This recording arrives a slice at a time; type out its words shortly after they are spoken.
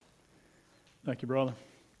Thank you, brother.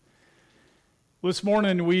 This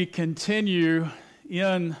morning we continue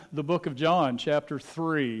in the book of John, chapter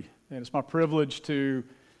 3. And it's my privilege to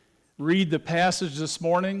read the passage this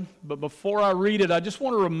morning. But before I read it, I just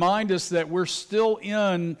want to remind us that we're still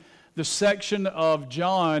in the section of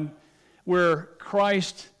John where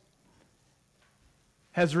Christ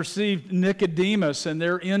has received Nicodemus, and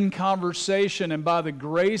they're in conversation, and by the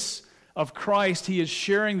grace of Christ, he is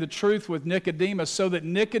sharing the truth with Nicodemus so that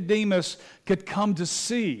Nicodemus could come to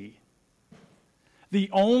see the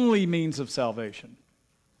only means of salvation.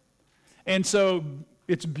 And so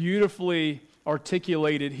it's beautifully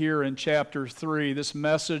articulated here in chapter 3, this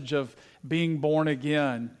message of being born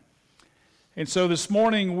again. And so this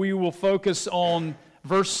morning we will focus on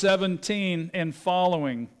verse 17 and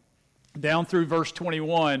following, down through verse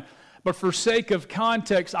 21. But for sake of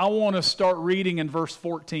context, I want to start reading in verse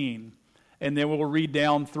 14. And then we'll read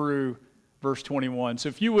down through verse 21. So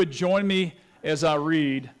if you would join me as I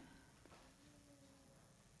read,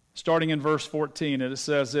 starting in verse 14, it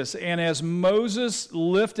says this, "And as Moses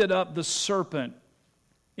lifted up the serpent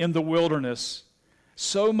in the wilderness,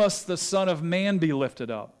 so must the Son of Man be lifted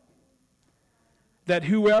up, that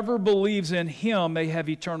whoever believes in him may have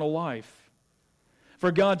eternal life.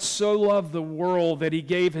 For God so loved the world that he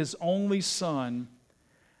gave his only Son,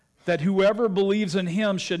 that whoever believes in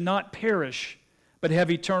him should not perish, but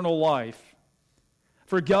have eternal life.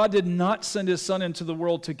 For God did not send his Son into the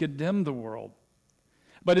world to condemn the world,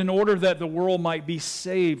 but in order that the world might be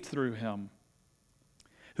saved through him.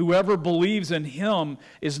 Whoever believes in him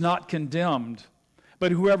is not condemned,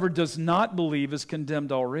 but whoever does not believe is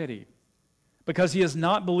condemned already, because he has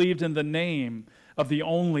not believed in the name of the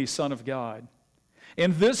only Son of God.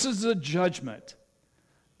 And this is the judgment.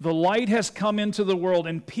 The light has come into the world,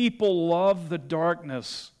 and people love the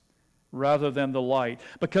darkness rather than the light,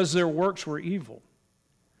 because their works were evil.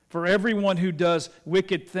 For everyone who does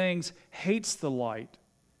wicked things hates the light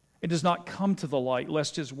and does not come to the light,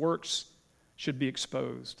 lest his works should be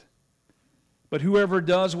exposed. But whoever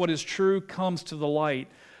does what is true comes to the light,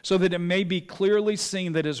 so that it may be clearly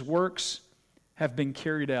seen that his works have been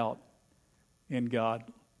carried out in God."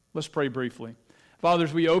 Let's pray briefly. Father,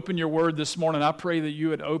 as we open your word this morning, I pray that you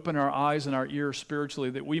would open our eyes and our ears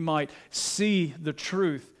spiritually, that we might see the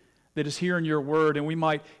truth that is here in your word, and we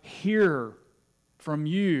might hear from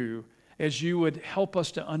you as you would help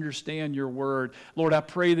us to understand your word. Lord, I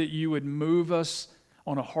pray that you would move us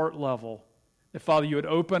on a heart level, that, Father, you would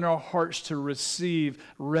open our hearts to receive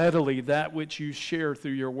readily that which you share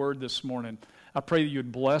through your word this morning. I pray that you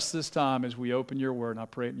would bless this time as we open your word, and I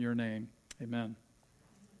pray it in your name. Amen.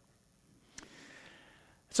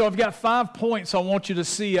 So I've got 5 points I want you to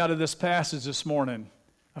see out of this passage this morning.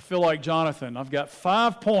 I feel like Jonathan. I've got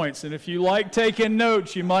 5 points, and if you like taking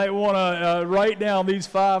notes, you might want to write down these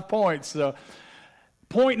 5 points. So,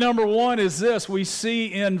 point number 1 is this. We see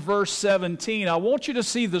in verse 17, I want you to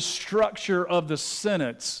see the structure of the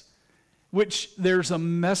sentence, which there's a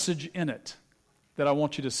message in it that I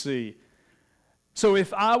want you to see. So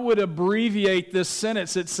if I would abbreviate this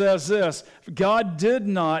sentence, it says this: God did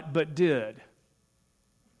not, but did.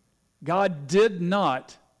 God did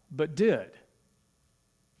not, but did.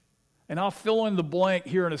 And I'll fill in the blank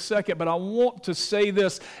here in a second, but I want to say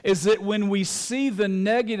this, is that when we see the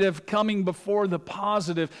negative coming before the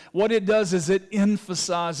positive, what it does is it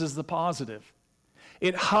emphasizes the positive.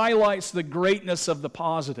 It highlights the greatness of the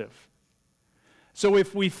positive. So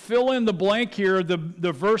if we fill in the blank here, the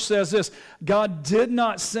verse says this: God did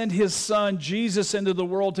not send his Son, Jesus, into the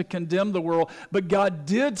world to condemn the world, but God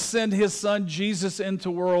did send his Son, Jesus, into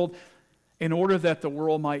the world in order that the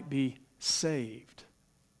world might be saved.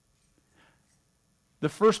 The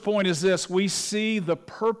first point is this: we see the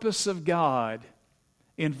purpose of God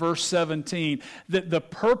in verse 17. That the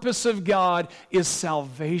purpose of God is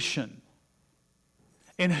salvation.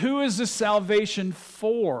 And who is the salvation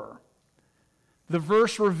for? The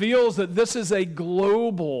verse reveals that this is a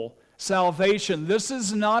global salvation. This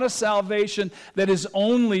is not a salvation that is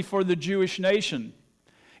only for the Jewish nation.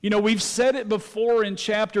 You know, we've said it before in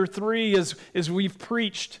chapter 3 as we've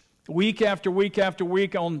preached week after week after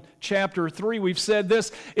week on chapter 3. We've said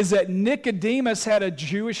this, is that Nicodemus had a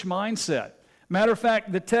Jewish mindset. Matter of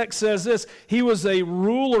fact, the text says this: he was a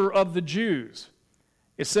ruler of the Jews.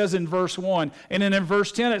 It says in verse 1. And then in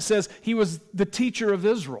verse 10 it says he was the teacher of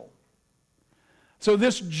Israel. So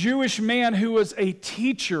this Jewish man who was a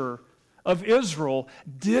teacher of Israel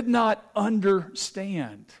did not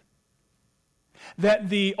understand. that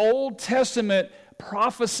the Old Testament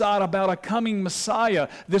prophesied about a coming Messiah,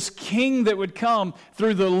 this king that would come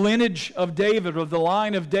through the lineage of David, or the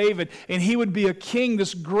line of David, and he would be a king,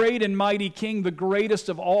 this great and mighty king, the greatest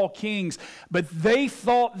of all kings. But they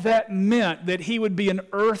thought that meant that he would be an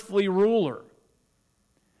earthly ruler,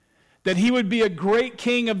 that he would be a great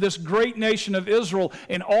king of this great nation of Israel,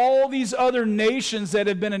 and all these other nations that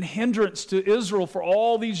have been a hindrance to Israel for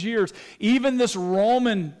all these years, even this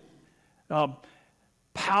Roman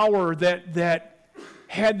power that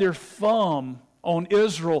had their thumb on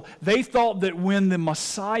Israel, they thought that when the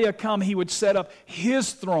Messiah come, he would set up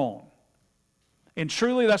his throne. And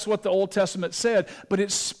truly that's what the Old Testament said, but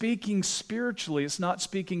it's speaking spiritually, it's not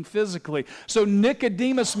speaking physically. So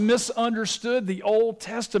Nicodemus misunderstood the Old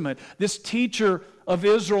Testament. This teacher of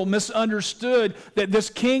Israel misunderstood that this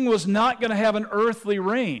king was not going to have an earthly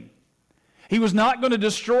reign. He was not going to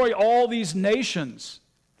destroy all these nations,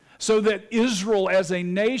 so that Israel as a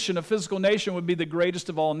nation, a physical nation, would be the greatest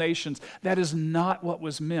of all nations. That is not what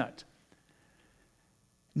was meant.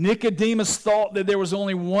 Nicodemus thought that there was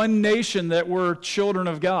only one nation that were children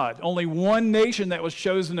of God, only one nation that was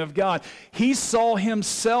chosen of God. He saw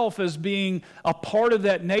himself as being a part of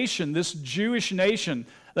that nation, this Jewish nation,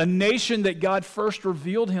 a nation that God first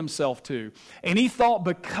revealed himself to. And he thought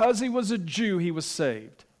because he was a Jew, he was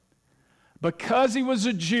saved. Because he was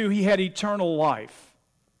a Jew, he had eternal life.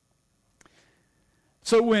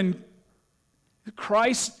 So when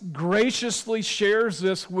Christ graciously shares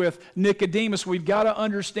this with Nicodemus, we've got to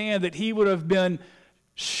understand that he would have been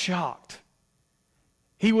shocked.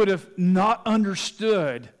 He would have not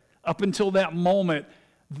understood up until that moment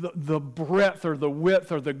the breadth or the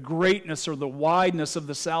width or the greatness or the wideness of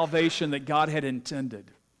the salvation that God had intended.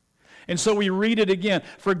 And so we read it again.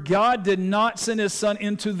 For God did not send his Son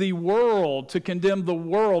into the world to condemn the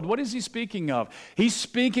world. What is he speaking of? He's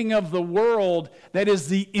speaking of the world that is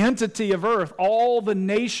the entity of earth, all the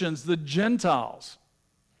nations, the Gentiles.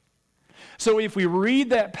 So if we read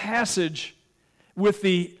that passage with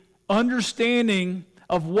the understanding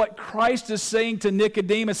of what Christ is saying to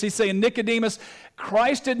Nicodemus, he's saying, Nicodemus,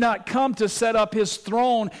 Christ did not come to set up his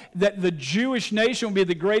throne that the Jewish nation would be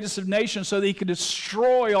the greatest of nations so that he could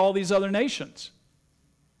destroy all these other nations,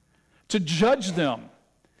 to judge them,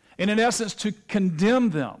 and in essence to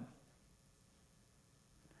condemn them.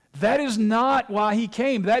 That is not why he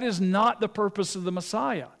came. That is not the purpose of the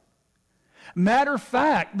Messiah. Matter of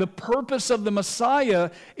fact, the purpose of the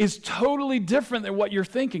Messiah is totally different than what you're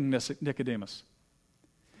thinking, Nicodemus.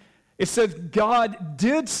 It says God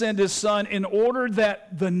did send his Son in order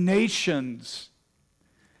that the nations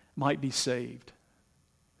might be saved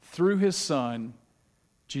through his Son,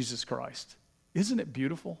 Jesus Christ. Isn't it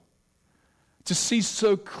beautiful? To see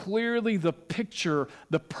so clearly the picture,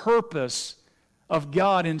 the purpose of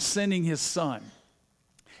God in sending his Son.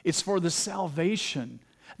 It's for the salvation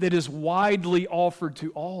that is widely offered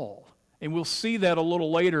to all. And we'll see that a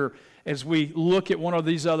little later as we look at one of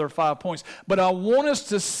these other 5 points. But I want us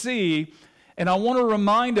to see, and I want to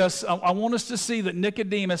remind us, I want us to see that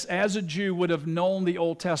Nicodemus, as a Jew, would have known the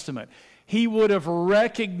Old Testament. He would have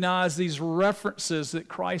recognized these references that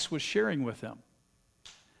Christ was sharing with him.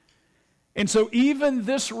 And so even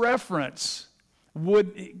this reference,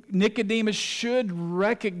 Nicodemus should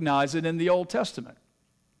recognize it in the Old Testament.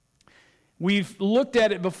 We've looked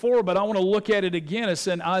at it before, but I want to look at it again. It's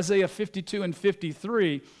in Isaiah 52 and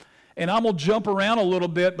 53. And I'm going to jump around a little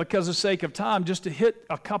bit because of the sake of time just to hit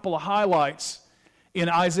a couple of highlights in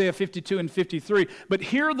Isaiah 52 and 53. But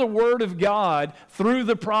hear the word of God through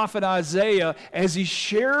the prophet Isaiah as he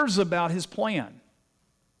shares about his plan.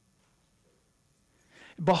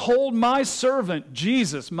 Behold my servant,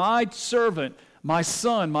 Jesus, my servant, my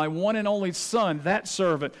son, my one and only son, that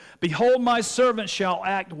servant. Behold my servant shall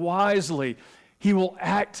act wisely. He will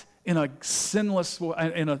act in a sinless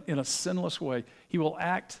way. He will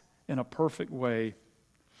act in a perfect way.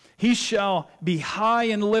 He shall be high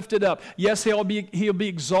and lifted up. Yes, he'll be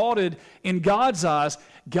exalted in God's eyes.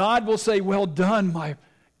 God will say, well done, my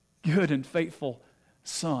good and faithful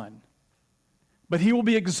son. But he will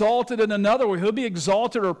be exalted in another way. He'll be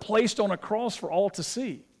exalted or placed on a cross for all to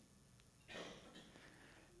see.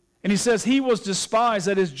 And he says he was despised,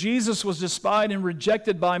 that is, Jesus was despised and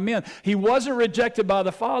rejected by men. He wasn't rejected by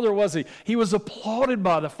the Father, was he? He was applauded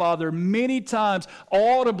by the Father. Many times,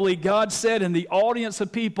 audibly, God said in the audience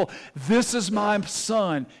of people, this is my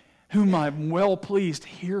son, whom I'm well pleased.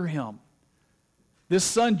 Hear him. This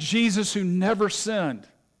son, Jesus, who never sinned,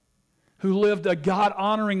 who lived a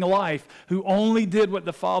God-honoring life, who only did what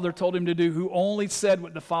the Father told him to do, who only said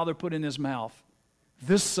what the Father put in his mouth.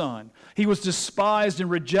 This son, he was despised and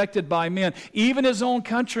rejected by men, even his own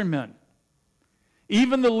countrymen.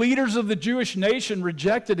 Even the leaders of the Jewish nation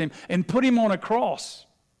rejected him and put him on a cross.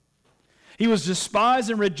 He was despised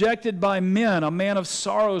and rejected by men, a man of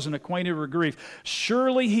sorrows and acquainted with grief.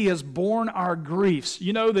 Surely he has borne our griefs.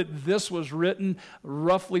 You know that this was written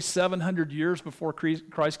roughly 700 years before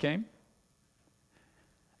Christ came?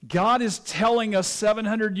 God is telling us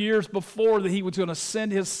 700 years before that he was going to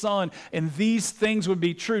send his son and these things would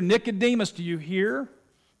be true. Nicodemus, do you hear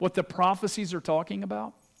what the prophecies are talking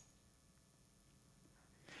about?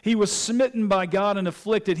 He was smitten by God and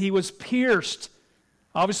afflicted. He was pierced.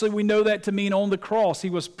 Obviously, we know that to mean on the cross. He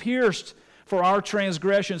was pierced for our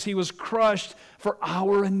transgressions. He was crushed for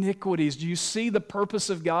our iniquities. Do you see the purpose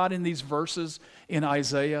of God in these verses in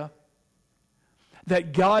Isaiah?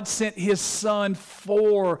 That God sent his son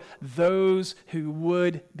for those who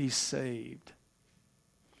would be saved.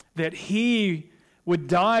 That he would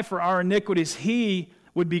die for our iniquities. He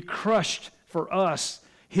would be crushed for us.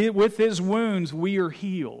 With his wounds we are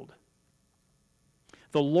healed.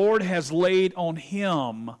 The Lord has laid on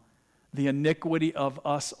him the iniquity of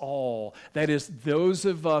us all. That is, those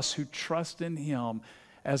of us who trust in him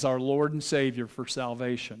as our Lord and Savior for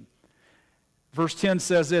salvation. Verse 10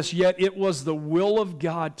 says this, yet it was the will of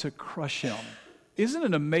God to crush him. Isn't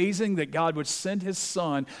it amazing that God would send his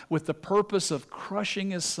son with the purpose of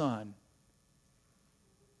crushing his son?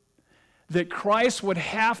 That Christ would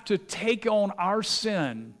have to take on our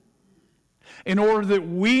sin in order that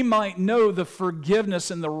we might know the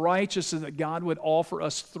forgiveness and the righteousness that God would offer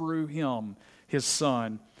us through him, his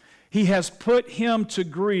son. He has put him to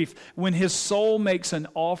grief when his soul makes an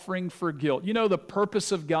offering for guilt. You know, the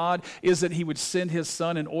purpose of God is that he would send his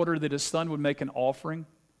son in order that his son would make an offering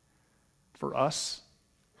for us,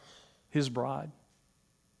 his bride.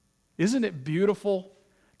 Isn't it beautiful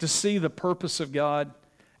to see the purpose of God?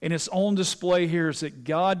 And it's on display here is that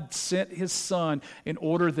God sent his son in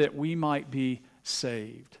order that we might be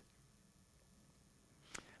saved.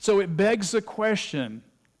 So it begs the question,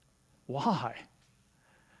 why?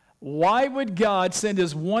 Why would God send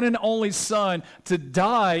his one and only son to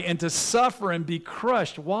die and to suffer and be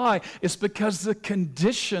crushed? Why? It's because the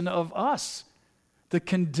condition of us, the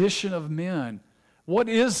condition of men. What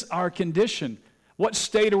is our condition? What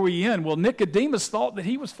state are we in? Well, Nicodemus thought that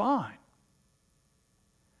he was fine.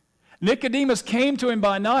 Nicodemus came to him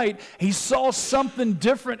by night. He saw something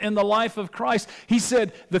different in the life of Christ. He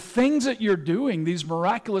said, the things that you're doing, these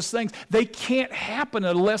miraculous things, they can't happen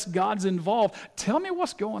unless God's involved. Tell me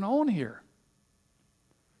what's going on here.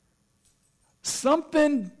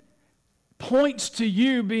 Something points to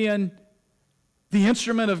you being the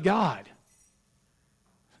instrument of God.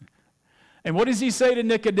 And what does he say to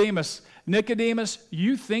Nicodemus? Nicodemus,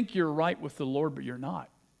 you think you're right with the Lord, but you're not.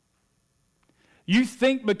 You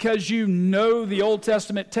think because you know the Old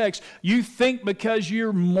Testament text, you think because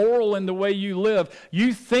you're moral in the way you live,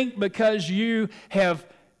 you think because you have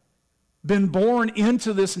been born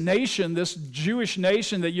into this nation, this Jewish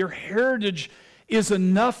nation, that your heritage is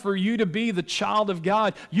enough for you to be the child of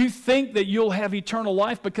God. You think that you'll have eternal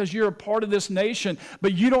life because you're a part of this nation,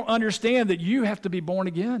 but you don't understand that you have to be born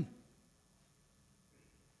again.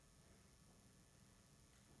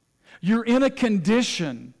 You're in a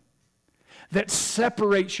condition that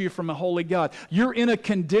separates you from a holy God. You're in a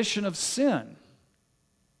condition of sin.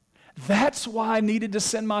 That's why I needed to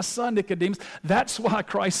send my son, Nicodemus. That's why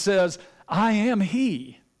Christ says, I am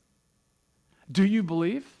he. Do you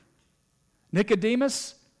believe?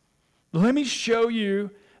 Nicodemus, let me show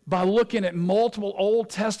you by looking at multiple Old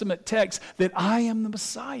Testament texts that I am the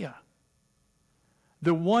Messiah.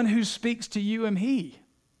 The one who speaks to you am he.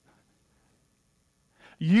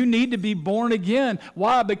 You need to be born again.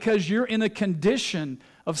 Why? Because you're in a condition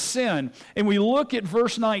of sin. And we look at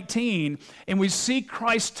verse 19, and we see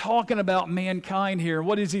Christ talking about mankind here.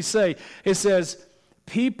 What does he say? It says,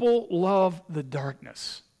 people love the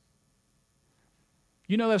darkness.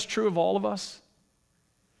 You know that's true of all of us?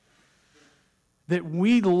 That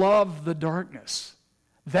we love the darkness.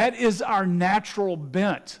 That is our natural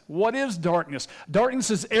bent. What is darkness?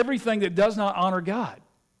 Darkness is everything that does not honor God.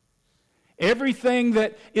 Everything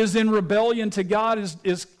that is in rebellion to God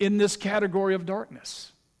is in this category of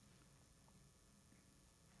darkness.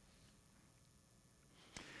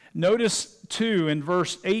 Notice, too, in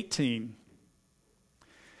verse 18,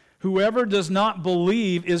 whoever does not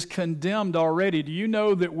believe is condemned already. Do you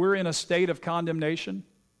know that we're in a state of condemnation?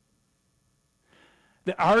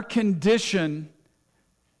 That our condition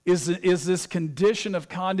is this condition of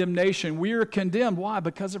condemnation. We are condemned. Why?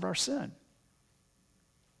 Because of our sin.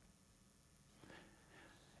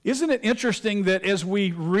 Isn't it interesting that as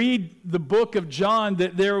we read the book of John,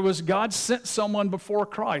 that God sent someone before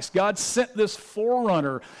Christ. God sent this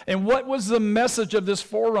forerunner. And what was the message of this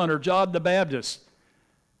forerunner, John the Baptist?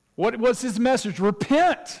 What was his message?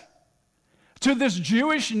 Repent. To this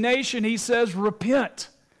Jewish nation, he says, repent.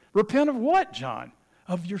 Repent of what, John?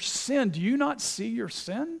 Of your sin. Do you not see your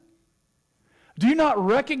sin? Do you not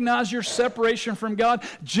recognize your separation from God?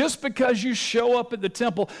 Just because you show up at the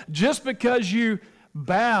temple, just because you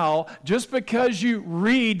bow, just because you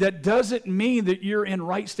read, that doesn't mean that you're in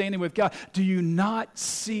right standing with God. Do you not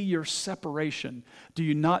see your separation? Do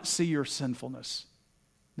you not see your sinfulness,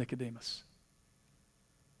 Nicodemus?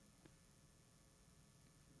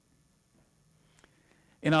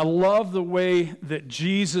 And I love the way that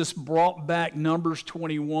Jesus brought back Numbers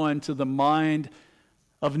 21 to the mind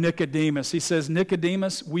of Nicodemus. He says,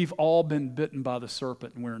 Nicodemus, we've all been bitten by the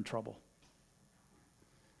serpent and we're in trouble.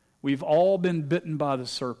 We've all been bitten by the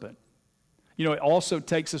serpent. You know, it also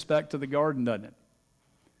takes us back to the garden, doesn't it?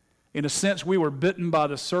 In a sense, we were bitten by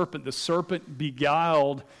the serpent. The serpent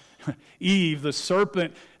beguiled Eve. The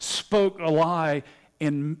serpent spoke a lie,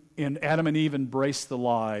 and Adam and Eve embraced the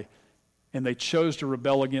lie. And they chose to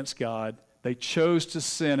rebel against God. They chose to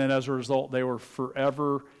sin, and as a result, they were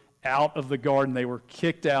forever out of the garden. They were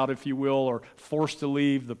kicked out, if you will, or forced to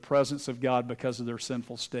leave the presence of God because of their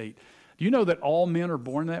sinful state. Do you know that all men are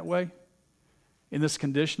born that way, in this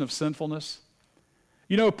condition of sinfulness?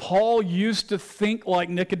 You know, Paul used to think like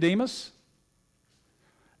Nicodemus.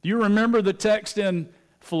 Do you remember the text in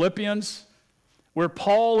Philippians where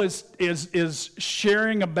Paul is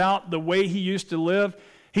sharing about the way he used to live?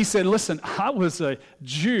 He said, listen, I was a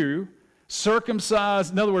Jew,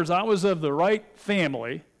 circumcised. In other words, I was of the right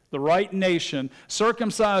family, the right nation,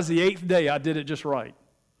 circumcised the 8th day. I did it just right.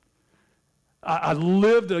 I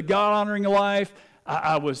lived a God-honoring life.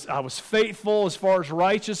 I was faithful as far as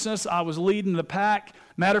righteousness. I was leading the pack.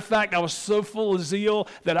 Matter of fact, I was so full of zeal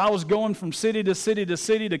that I was going from city to city to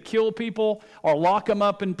city to kill people or lock them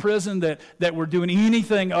up in prison that were doing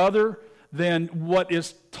anything other than what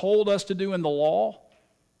is told us to do in the law,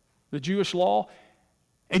 the Jewish law.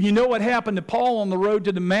 And you know what happened to Paul on the road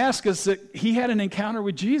to Damascus? That he had an encounter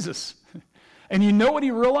with Jesus. And you know what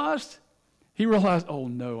he realized? He realized, oh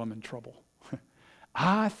no, I'm in trouble.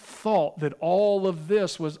 I thought that all of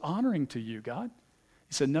this was honoring to you, God.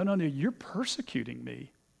 He said, no, you're persecuting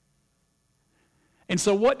me. And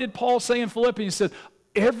so what did Paul say in Philippians? He said,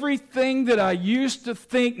 everything that I used to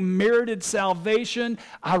think merited salvation,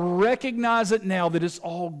 I recognize it now that it's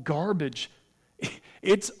all garbage.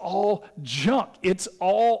 It's all junk. It's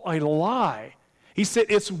all a lie. He said,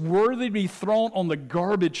 it's worthy to be thrown on the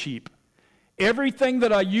garbage heap. Everything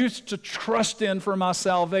that I used to trust in for my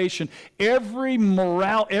salvation, every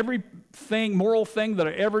moral thing that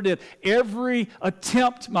I ever did, every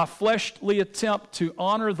attempt, my fleshly attempt to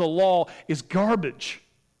honor the law is garbage.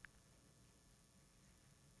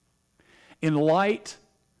 In light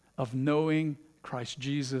of knowing Christ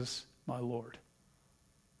Jesus, my Lord.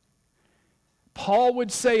 Paul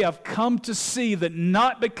would say, I've come to see that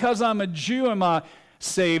not because I'm a Jew am I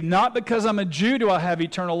saved, not because I'm a Jew do I have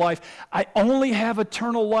eternal life. I only have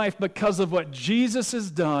eternal life because of what Jesus has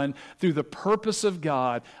done through the purpose of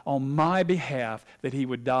God on my behalf, that he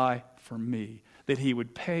would die for me, that he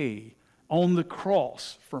would pay on the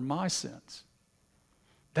cross for my sins.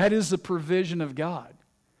 That is the provision of God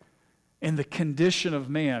and the condition of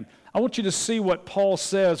man. I want you to see what Paul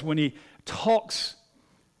says when he talks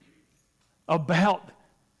about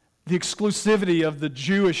the exclusivity of the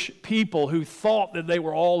Jewish people who thought that they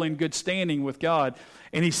were all in good standing with God.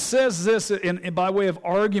 And he says this by way of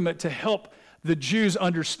argument to help the Jews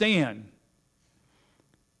understand.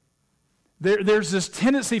 There's this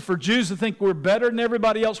tendency for Jews to think we're better than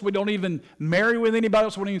everybody else. We don't even marry with anybody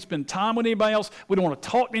else. We don't even spend time with anybody else. We don't want to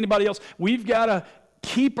talk to anybody else. We've got to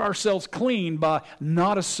keep ourselves clean by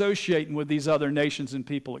not associating with these other nations and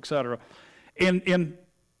people, etc. And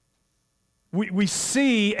we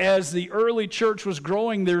see as the early church was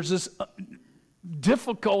growing, there's this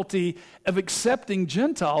difficulty of accepting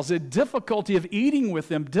Gentiles, a difficulty of eating with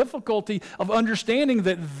them, difficulty of understanding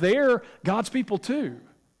that they're God's people too.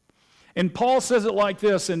 And Paul says it like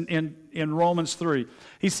this in Romans 3.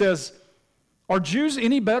 He says, are Jews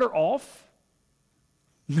any better off?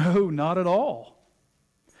 No, not at all.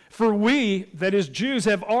 For we, that is Jews,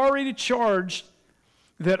 have already charged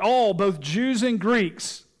that all, both Jews and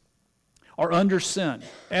Greeks, are under sin.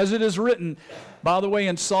 As it is written, by the way,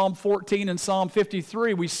 in Psalm 14 and Psalm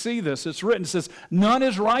 53, we see this. It's written, it says, none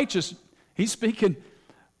is righteous. He's speaking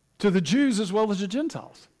to the Jews as well as the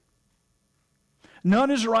Gentiles.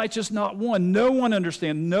 None is righteous, not one. No one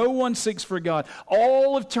understands. No one seeks for God.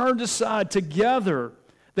 All have turned aside. Together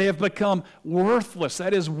they have become worthless.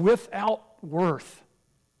 That is, without worth.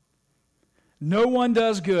 No one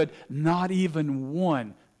does good, not even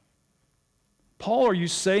one. Paul, are you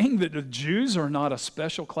saying that the Jews are not a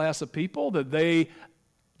special class of people, that they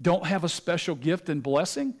don't have a special gift and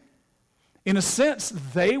blessing? In a sense,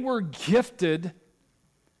 they were gifted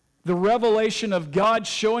the revelation of God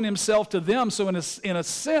showing himself to them. So in a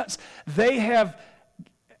sense, they have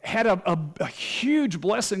had a huge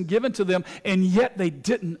blessing given to them, and yet they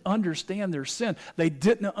didn't understand their sin. They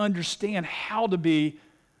didn't understand how to be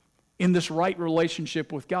in this right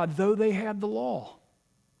relationship with God, though they had the law.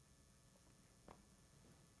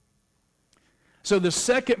 So the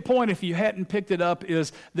second point, if you hadn't picked it up,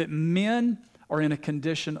 is that men are in a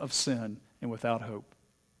condition of sin and without hope.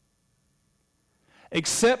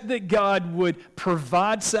 Except that God would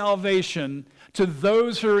provide salvation to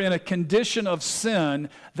those who are in a condition of sin,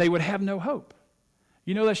 they would have no hope.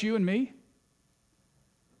 You know that's you and me?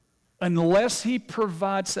 Unless he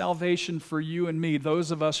provides salvation for you and me, those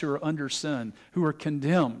of us who are under sin, who are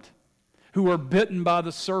condemned, who are bitten by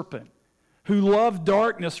the serpent, who love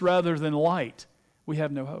darkness rather than light, we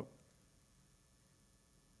have no hope.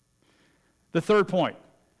 The third point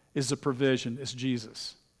is the provision, is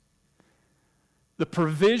Jesus. The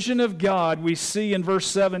provision of God we see in verse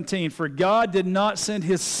 17. For God did not send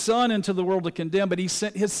his Son into the world to condemn, but he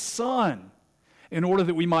sent his Son in order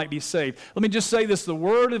that we might be saved. Let me just say this. The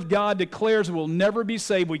Word of God declares we'll never be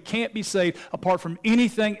saved. We can't be saved apart from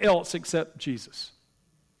anything else except Jesus.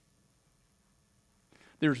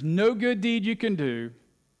 There's no good deed you can do.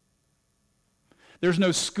 There's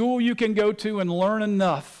no school you can go to and learn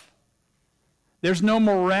enough. There's no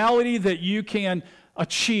morality that you can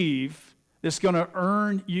achieve that's going to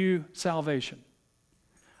earn you salvation.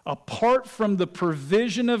 Apart from the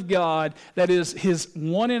provision of God, that is his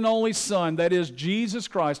one and only Son, that is Jesus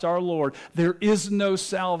Christ our Lord, there is no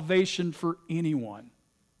salvation for anyone.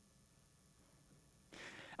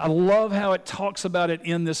 I love how it talks about it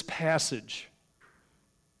in this passage.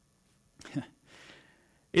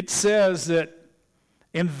 It says that,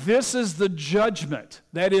 and this is the judgment,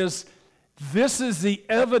 that is, this is the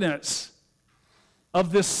evidence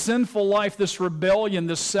of this sinful life, this rebellion,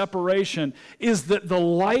 this separation, is that the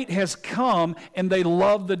light has come and they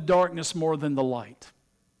love the darkness more than the light.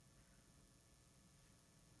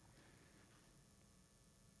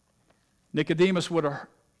 Nicodemus would have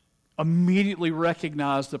immediately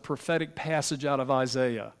recognized the prophetic passage out of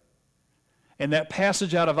Isaiah. And that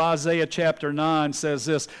passage out of Isaiah chapter 9 says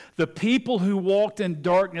this: the people who walked in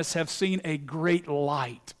darkness have seen a great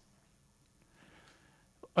light.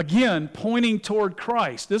 Again, pointing toward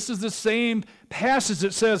Christ. This is the same passage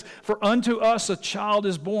that says, for unto us a child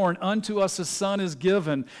is born, unto us a son is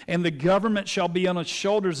given, and the government shall be on his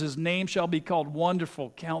shoulders. His name shall be called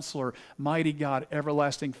Wonderful, Counselor, Mighty God,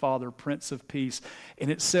 Everlasting Father, Prince of Peace. And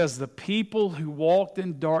it says, the people who walked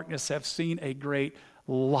in darkness have seen a great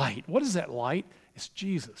light. What is that light? It's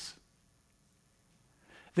Jesus.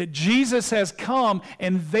 That Jesus has come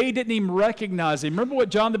and they didn't even recognize him. Remember what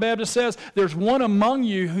John the Baptist says? There's one among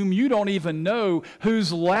you whom you don't even know,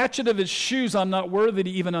 whose latchet of his shoes I'm not worthy to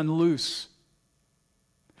even unloose.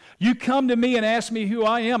 You come to me and ask me who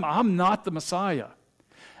I am. I'm not the Messiah.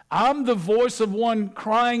 I'm the voice of one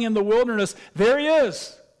crying in the wilderness. There he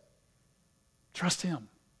is. Trust him.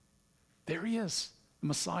 There he is, the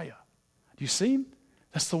Messiah. Do you see him?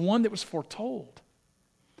 That's the one that was foretold.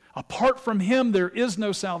 Apart from him, there is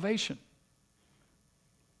no salvation.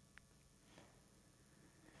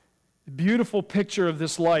 Beautiful picture of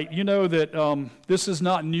this light. You know that this is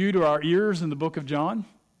not new to our ears in the book of John.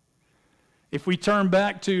 If we turn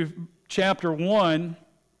back to chapter 1,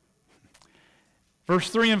 verse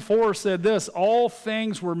 3 and 4 said this: all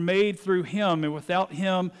things were made through him, and without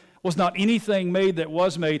him was not anything made that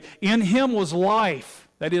was made. In him was life.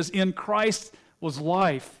 That is, in Christ was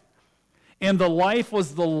life. And the life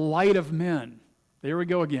was the light of men. There we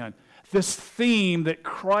go again. This theme that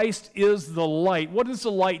Christ is the light. What does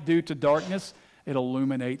the light do to darkness? It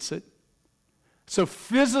illuminates it. So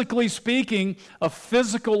physically speaking, a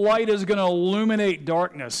physical light is going to illuminate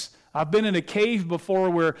darkness. I've been in a cave before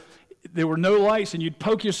where there were no lights and you'd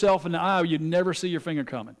poke yourself in the eye, you'd never see your finger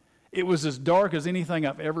coming. It was as dark as anything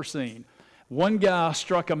I've ever seen. One guy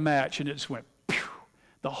struck a match and it just went, pew.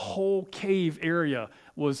 The whole cave area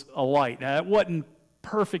was alight. Now, it wasn't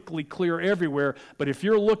perfectly clear everywhere, but if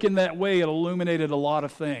you're looking that way, it illuminated a lot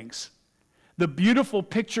of things. The beautiful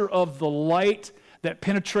picture of the light that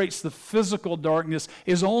penetrates the physical darkness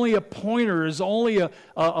is only a pointer, is only a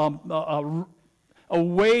a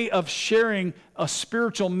way of sharing a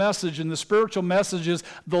spiritual message, and the spiritual message is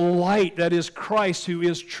the light, that is Christ, who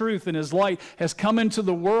is truth, and his light has come into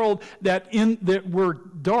the world that were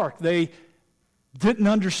dark. They didn't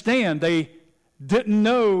understand. They didn't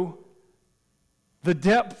know the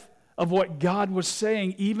depth of what God was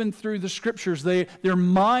saying, even through the Scriptures. Their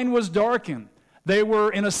mind was darkened. They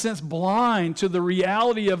were, in a sense, blind to the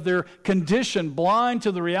reality of their condition, blind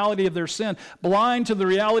to the reality of their sin, blind to the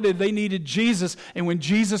reality that they needed Jesus. And when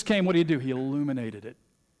Jesus came, what did he do? He illuminated it.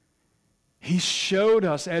 He showed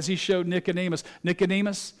us, as he showed Nicodemus,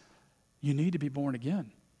 Nicodemus, you need to be born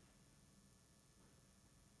again.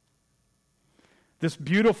 This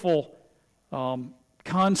beautiful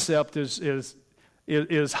concept is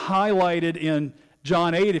highlighted in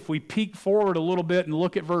John 8. If we peek forward a little bit and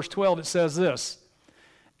look at verse 12, it says this.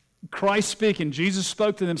 Christ speaking, Jesus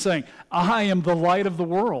spoke to them saying, I am the light of the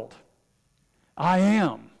world. I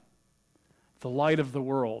am the light of the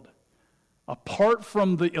world. Apart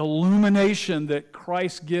from the illumination that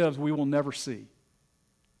Christ gives, we will never see.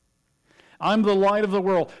 I'm the light of the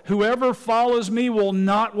world. Whoever follows me will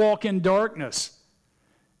not walk in darkness.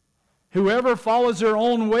 Whoever follows their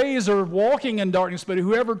own ways are walking in darkness, but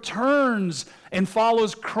whoever turns and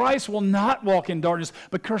follows Christ will not walk in darkness,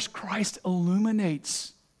 because Christ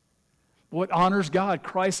illuminates what honors God.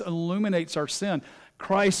 Christ illuminates our sin.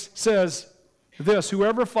 Christ says this,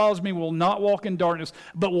 whoever follows me will not walk in darkness,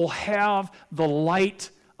 but will have the light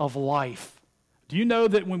of life. Do you know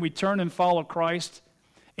that when we turn and follow Christ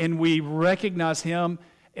and we recognize him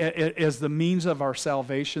as the means of our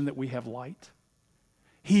salvation, that we have light?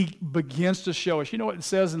 He begins to show us. You know what it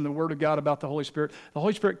says in the Word of God about the Holy Spirit? The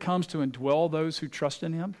Holy Spirit comes to indwell those who trust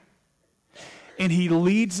in him. And he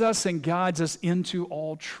leads us and guides us into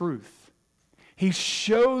all truth. He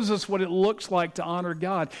shows us what it looks like to honor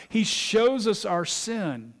God. He shows us our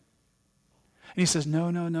sin. And he says,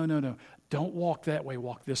 no. Don't walk that way,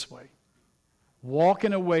 walk this way. Walk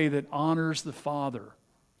in a way that honors the Father.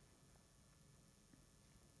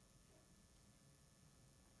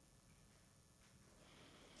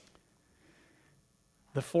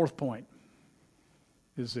 The fourth point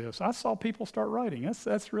is this. I saw people start writing.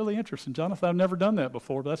 That's really interesting. Jonathan, I've never done that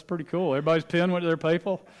before, but that's pretty cool. Everybody's pen went to their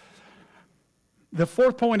paper. The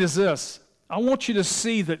fourth point is this. I want you to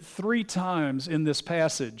see that 3 times in this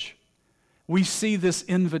passage, we see this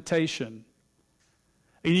invitation.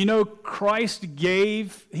 And you know, Christ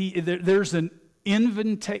gave, there's an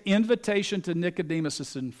invitation to Nicodemus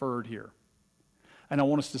that's inferred here. And I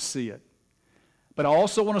want us to see it. But I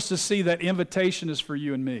also want us to see that invitation is for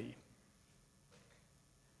you and me.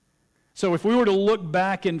 So if we were to look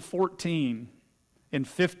back in 14 and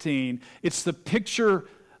 15, it's the picture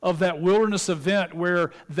of that wilderness event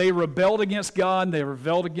where they rebelled against God, and they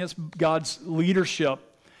rebelled against God's leadership,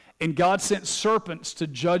 and God sent serpents to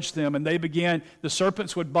judge them, and the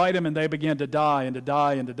serpents would bite them, and they began to die, and to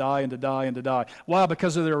die, and to die, and to die, and to die. Why?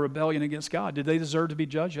 Because of their rebellion against God. Did they deserve to be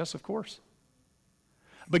judged? Yes, of course.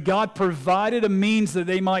 But God provided a means that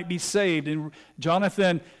they might be saved. And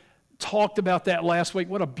Jonathan talked about that last week.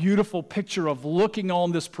 What a beautiful picture of looking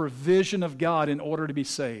on this provision of God in order to be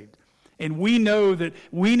saved. And we know that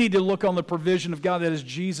we need to look on the provision of God, that is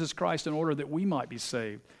Jesus Christ, in order that we might be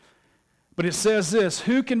saved. But it says this,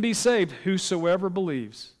 who can be saved? Whosoever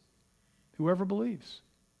believes. Whoever believes.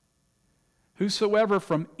 Whosoever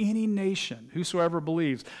from any nation, whosoever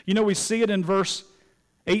believes. You know, we see it in verse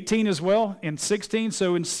 18 as well, in 16.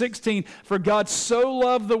 So in 16, for God so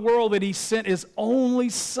loved the world that he sent his only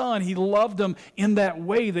Son. He loved them in that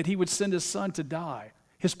way that he would send his Son to die.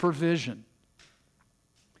 His provision.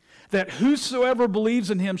 That whosoever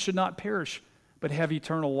believes in him should not perish, but have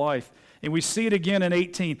eternal life. And we see it again in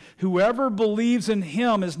 18. Whoever believes in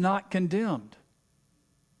him is not condemned.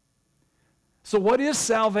 So what is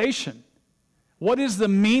salvation? What is the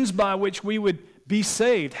means by which we would be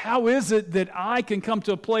saved? How is it that I can come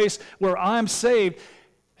to a place where I'm saved?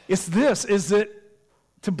 It's this, is that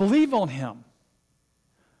to believe on him.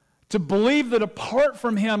 To believe that apart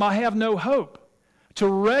from him I have no hope. To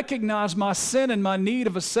recognize my sin and my need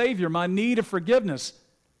of a Savior, my need of forgiveness,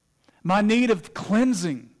 my need of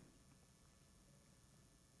cleansing.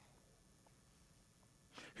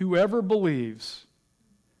 Whoever believes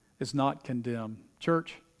is not condemned.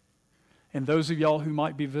 Church, and those of y'all who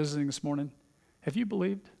might be visiting this morning, have you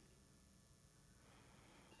believed?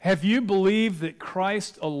 Have you believed that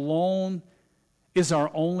Christ alone is our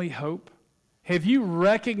only hope? Have you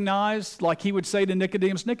recognized, like he would say to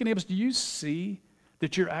Nicodemus, Nicodemus, do you see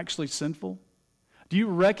that you're actually sinful? Do you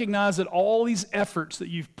recognize that all these efforts that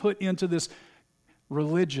you've put into this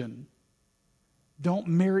religion don't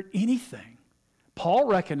merit anything? Paul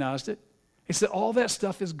recognized it. He said all that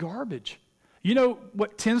stuff is garbage. You know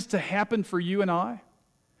what tends to happen for you and I?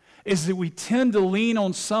 Is that we tend to lean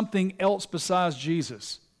on something else besides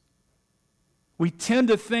Jesus. We tend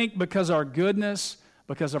to think because of our goodness,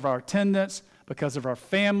 because of our attendance, because of our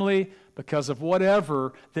family, because of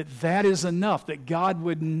whatever, that is enough, that God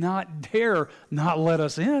would not dare not let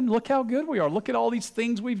us in. Look how good we are. Look at all these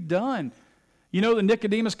things we've done. You know that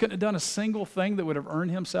Nicodemus couldn't have done a single thing that would have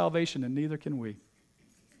earned him salvation, and neither can we.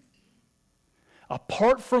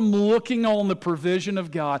 Apart from looking on the provision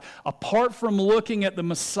of God, apart from looking at the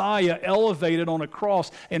Messiah elevated on a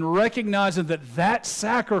cross and recognizing that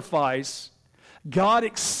sacrifice God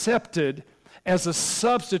accepted as a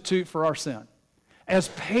substitute for our sin, as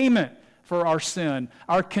payment for our sin.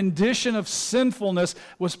 Our condition of sinfulness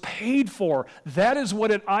was paid for. That is what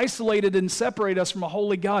it isolated and separated us from a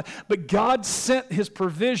holy God. But God sent His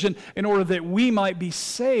provision in order that we might be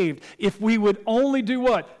saved if we would only do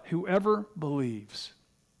what? Whoever believes.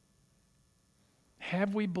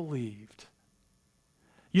 Have we believed?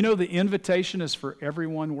 You know the invitation is for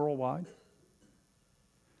everyone worldwide.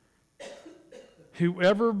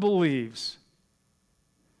 Whoever believes,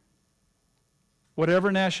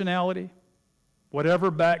 whatever nationality,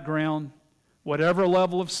 whatever background, whatever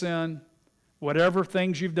level of sin, whatever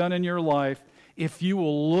things you've done in your life, if you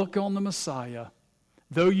will look on the Messiah,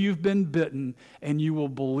 though you've been bitten, and you will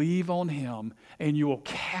believe on Him, and you will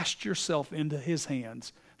cast yourself into His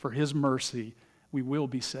hands for His mercy, we will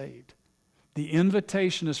be saved. The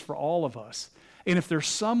invitation is for all of us. And if there's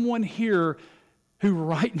someone here who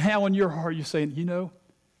right now in your heart you're saying, you know,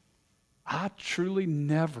 I truly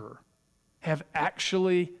never have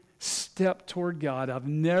actually stepped toward God. I've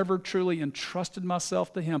never truly entrusted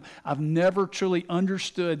myself to Him. I've never truly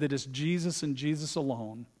understood that it's Jesus and Jesus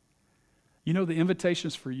alone. You know the invitation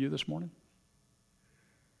is for you this morning.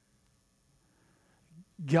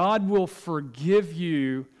 God will forgive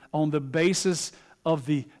you on the basis of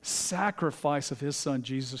the sacrifice of His Son,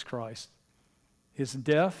 Jesus Christ. His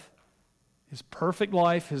death, His perfect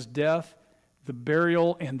life, His death, the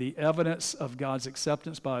burial, and the evidence of God's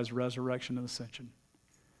acceptance by His resurrection and ascension.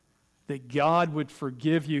 That God would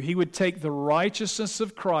forgive you. He would take the righteousness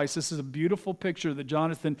of Christ. This is a beautiful picture that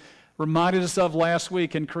Jonathan reminded us of last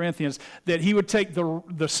week in Corinthians. That He would take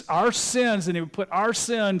our sins and He would put our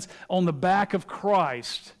sins on the back of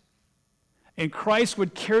Christ. And Christ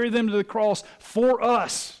would carry them to the cross for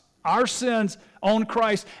us. Our sins on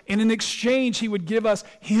Christ. And in exchange, He would give us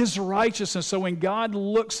His righteousness. So when God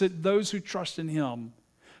looks at those who trust in Him,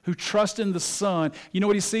 who trust in the Son, you know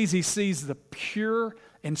what He sees? He sees the pure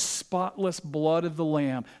and spotless blood of the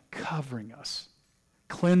Lamb covering us,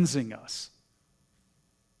 cleansing us.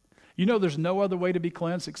 You know there's no other way to be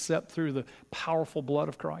cleansed except through the powerful blood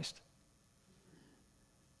of Christ.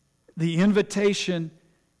 The invitation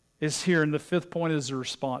is here, and the fifth point is the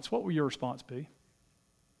response. What will your response be?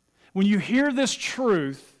 When you hear this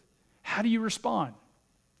truth, how do you respond?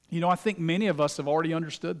 You know, I think many of us have already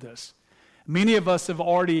understood this. Many of us have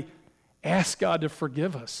already asked God to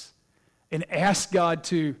forgive us and asked God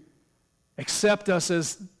to accept us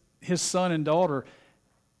as His son and daughter.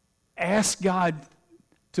 Ask God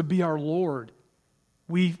to be our Lord.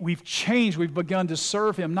 We've changed. We've begun to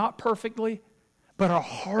serve Him, not perfectly, but our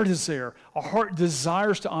heart is there. Our heart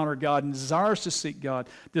desires to honor God and desires to seek God,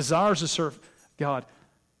 desires to serve God.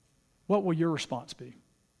 What will your response be?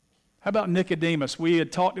 How about Nicodemus? We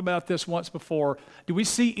had talked about this once before. Do we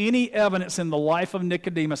see any evidence in the life of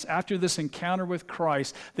Nicodemus after this encounter with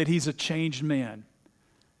Christ that he's a changed man?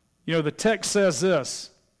 You know, the text says this: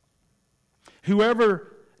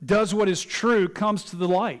 whoever does what is true comes to the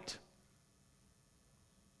light,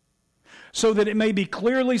 so that it may be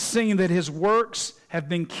clearly seen that his works have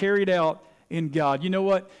been carried out in God. You know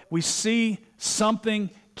what? We see something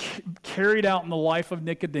carried out in the life of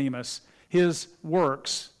Nicodemus, his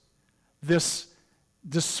works. This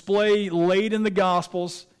display laid in the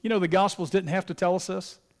Gospels. You know, the Gospels didn't have to tell us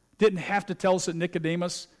this. Didn't have to tell us that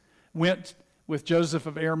Nicodemus went with Joseph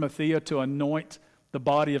of Arimathea to anoint the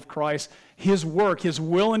body of Christ. His work, his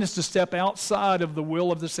willingness to step outside of the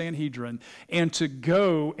will of the Sanhedrin and to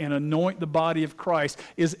go and anoint the body of Christ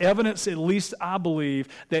is evidence, at least I believe,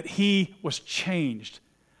 that he was changed.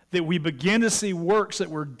 That we begin to see works that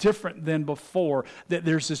were different than before, that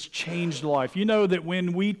there's this changed life. You know that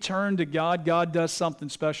when we turn to God, God does something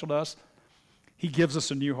special to us. He gives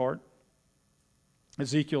us a new heart.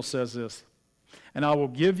 Ezekiel says this: and I will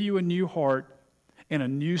give you a new heart, and a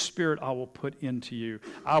new spirit I will put into you.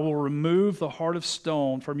 I will remove the heart of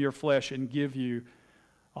stone from your flesh and give you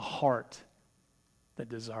a heart that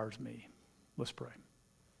desires me. Let's pray.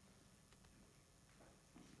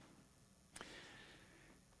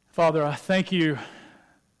 Father, I thank you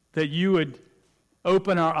that you would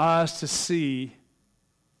open our eyes to see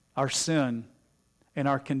our sin and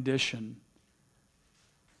our condition.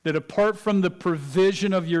 That apart from the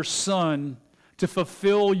provision of your Son to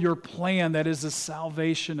fulfill your plan, that is the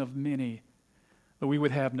salvation of many, that we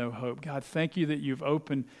would have no hope. God, thank you that you've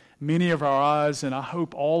opened many of our eyes, and I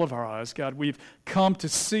hope all of our eyes. God, we've come to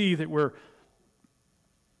see that we're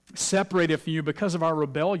separated from you because of our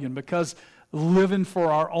rebellion, because living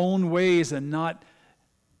for our own ways and not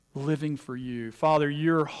living for you. Father,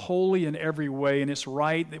 you're holy in every way, and it's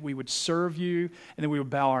right that we would serve you and that we would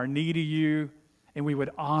bow our knee to you and we would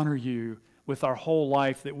honor you with our whole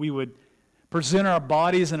life, that we would present our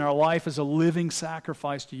bodies and our life as a living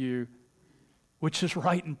sacrifice to you, which is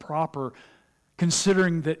right and proper,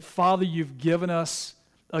 considering that, Father, you've given us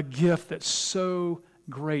a gift that's so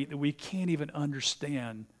great that we can't even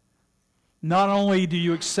understand. Not only do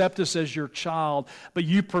you accept us as your child, but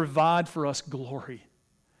you provide for us glory,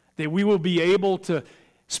 that we will be able to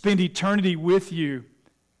spend eternity with you.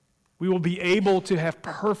 We will be able to have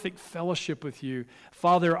perfect fellowship with you.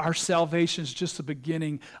 Father, our salvation is just the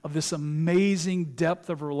beginning of this amazing depth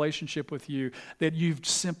of relationship with you that you've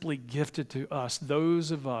simply gifted to us, those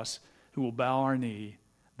of us who will bow our knee,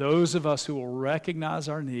 those of us who will recognize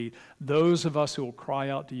our need, those of us who will cry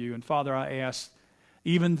out to you. And Father, I ask,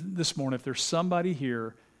 even this morning, if there's somebody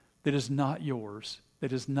here that is not yours, that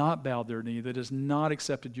has not bowed their knee, that has not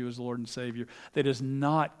accepted you as Lord and Savior, that has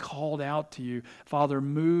not called out to you, Father,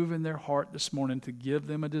 move in their heart this morning to give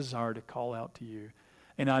them a desire to call out to you.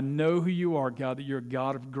 And I know who you are, God, that you're a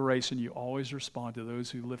God of grace, and you always respond to those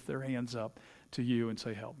who lift their hands up to you and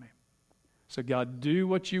say, help me. So God, do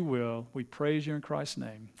what you will. We praise you in Christ's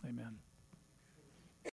name. Amen.